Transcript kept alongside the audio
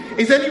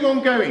Is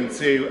anyone going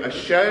to a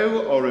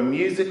show or a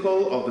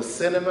musical or the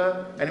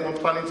cinema? Anyone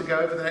planning to go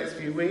over the next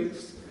few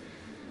weeks?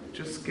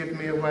 Just give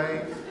me a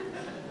wave.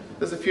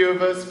 There's a few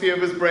of us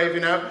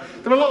braving out.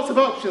 There are lots of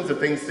options of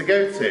things to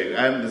go to.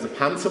 There's a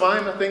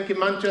pantomime, I think, in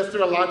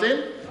Manchester,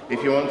 Aladdin,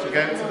 if you want to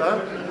go to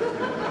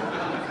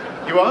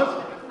that. You what?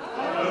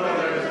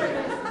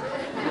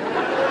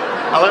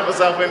 I let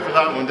myself in for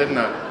that one, didn't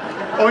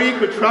I? Or you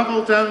could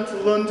travel down to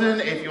London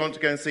if you want to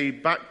go and see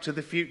Back to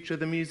the Future,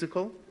 the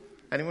musical.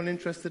 Anyone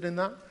interested in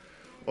that?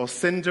 Or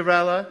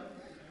Cinderella?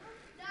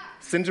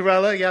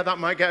 Cinderella, yeah, that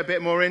might get a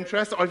bit more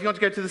interest. Or if you want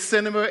to go to the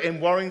cinema in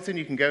Warrington,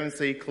 you can go and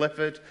see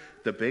Clifford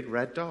the Big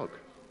Red Dog.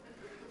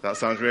 That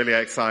sounds really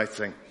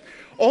exciting.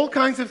 All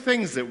kinds of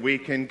things that we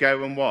can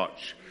go and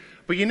watch.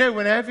 But you know,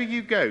 whenever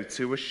you go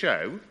to a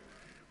show,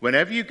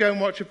 whenever you go and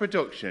watch a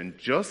production,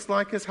 just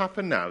like has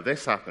happened now,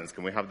 this happens.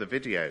 Can we have the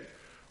video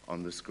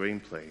on the screen,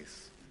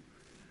 please?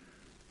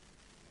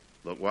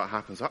 Look what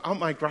happens. Aren't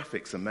my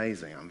graphics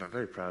amazing? I'm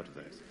very proud of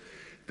those.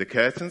 The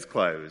curtains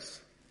close,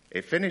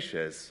 it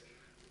finishes,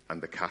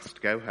 and the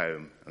cast go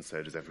home, and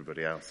so does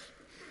everybody else.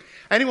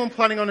 Anyone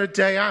planning on a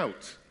day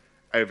out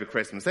over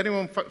Christmas?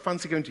 Anyone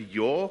fancy going to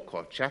York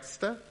or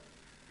Chester?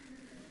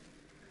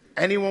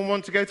 Anyone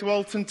want to go to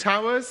Alton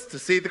Towers to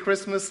see the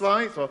Christmas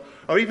lights?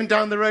 Or even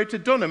down the road to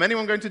Dunham?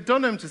 Anyone going to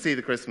Dunham to see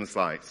the Christmas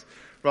lights?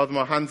 Rather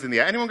more hands in the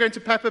air. Anyone going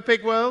to Peppa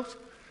Pig World?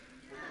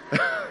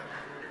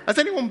 Has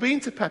anyone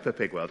been to Peppa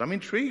Pig World? I'm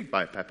intrigued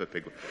by Peppa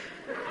Pig World.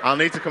 I'll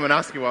need to come and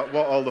ask you what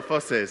all the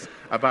fuss is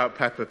about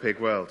Peppa Pig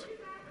World.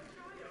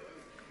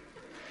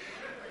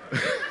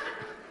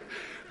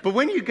 But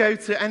when you go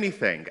to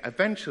anything,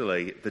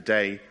 eventually the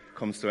day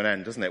comes to an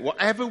end, doesn't it?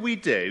 Whatever we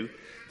do,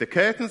 the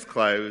curtains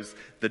close,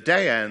 the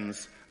day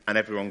ends, and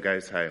everyone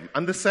goes home.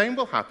 And the same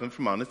will happen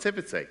from our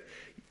nativity.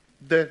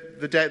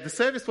 The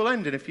service will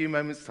end in a few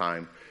moments'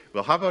 time.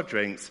 We'll have our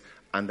drinks,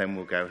 and then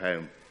we'll go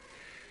home.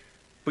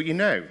 But you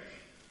know,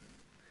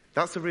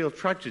 that's a real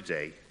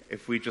tragedy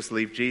if we just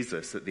leave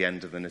Jesus at the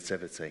end of the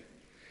nativity.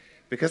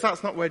 Because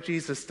that's not where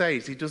Jesus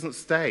stays. He doesn't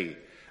stay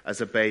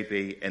as a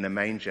baby in a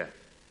manger.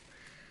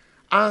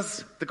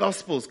 As the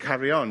Gospels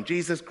carry on,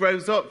 Jesus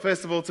grows up,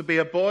 first of all, to be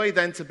a boy,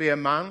 then to be a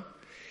man.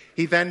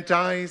 He then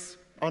dies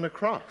on a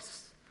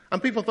cross.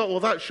 And people thought,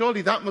 well,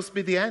 surely that must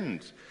be the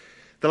end.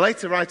 The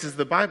later writers of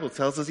the Bible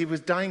tells us he was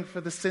dying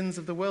for the sins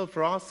of the world,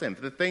 for our sin,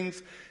 for the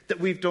things that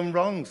we've done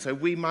wrong, so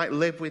we might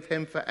live with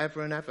him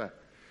forever and ever.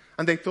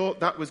 And they thought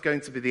that was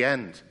going to be the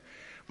end.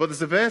 But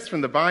there's a verse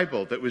from the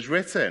Bible that was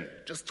written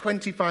just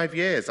 25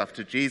 years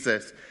after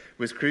Jesus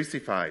was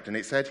crucified, and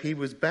it said he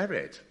was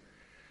buried.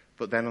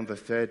 But then on the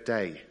third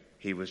day,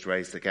 he was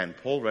raised again.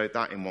 Paul wrote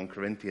that in 1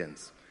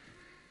 Corinthians.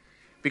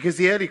 Because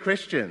the early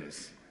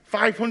Christians,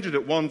 500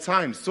 at one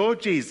time, saw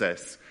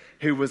Jesus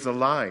who was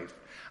alive.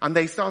 And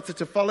they started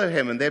to follow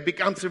him, and they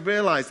began to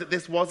realize that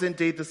this was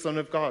indeed the Son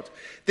of God.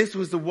 This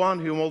was the one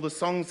whom all the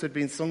songs had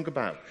been sung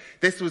about.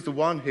 This was the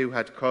one who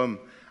had come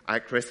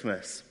at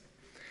Christmas.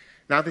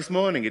 Now this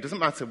morning, it doesn't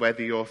matter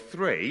whether you're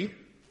 3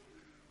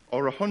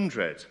 or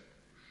 100,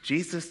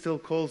 Jesus still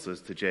calls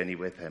us to journey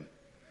with him.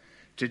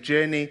 To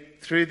journey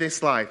through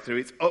this life, through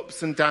its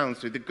ups and downs,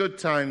 through the good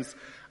times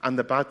and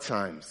the bad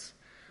times.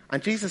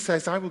 And Jesus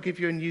says, I will give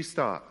you a new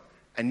start,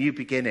 a new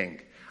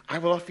beginning. I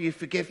will offer you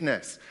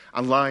forgiveness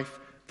and life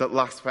that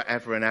lasts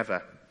forever and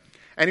ever.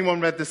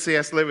 Anyone read the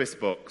C.S. Lewis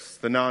books,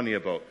 the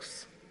Narnia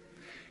books?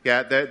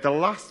 Yeah, the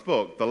last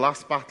book, The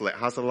Last Battle, it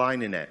has a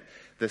line in it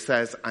that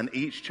says, and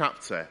each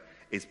chapter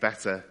is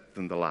better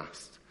than the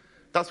last.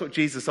 That's what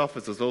Jesus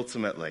offers us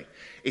ultimately.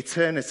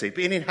 Eternity,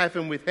 being in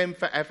heaven with him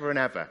forever and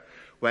ever,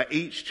 where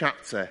each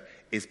chapter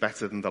is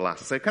better than the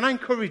last. So can I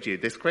encourage you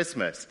this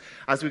Christmas,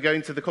 as we go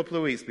into the couple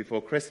of weeks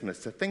before Christmas,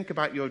 to think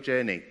about your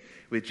journey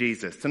with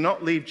Jesus, to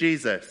not leave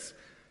Jesus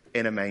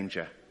in a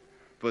manger,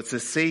 but to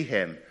see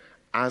him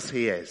as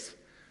he is,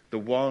 the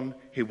one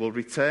who will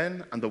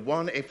return, and the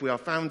one, if we are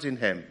found in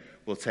him,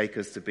 will take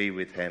us to be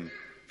with him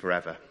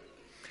forever.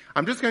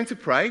 I'm just going to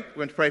pray. We're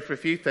going to pray for a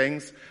few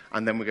things,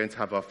 and then we're going to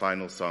have our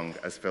final song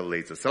as Phil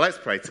leads us. So let's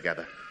pray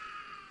together.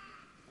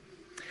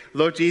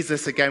 Lord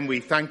Jesus, again,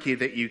 we thank you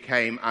that you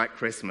came at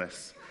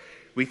Christmas.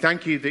 We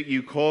thank you that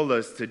you call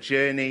us to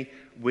journey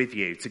with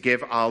you, to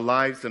give our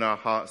lives and our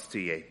hearts to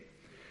you.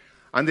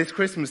 And this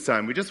Christmas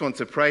time, we just want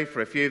to pray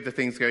for a few of the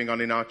things going on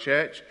in our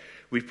church.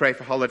 We pray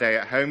for Holiday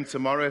at Home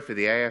tomorrow, for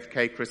the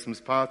AFK Christmas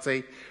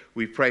party.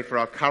 We pray for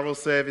our carol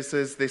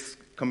services this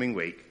coming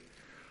week.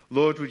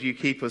 Lord, would you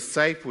keep us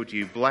safe? Would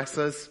you bless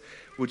us?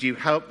 Would you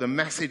help the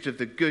message of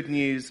the good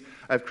news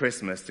of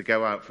Christmas to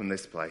go out from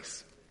this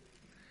place?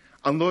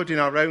 And Lord, in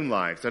our own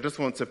lives, I just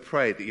want to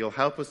pray that you'll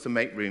help us to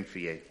make room for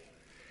you.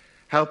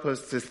 Help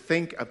us to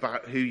think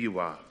about who you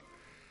are.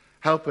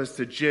 Help us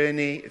to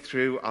journey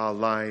through our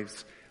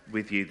lives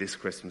with you this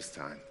Christmas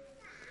time.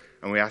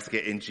 And we ask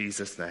it in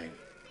Jesus' name.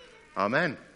 Amen.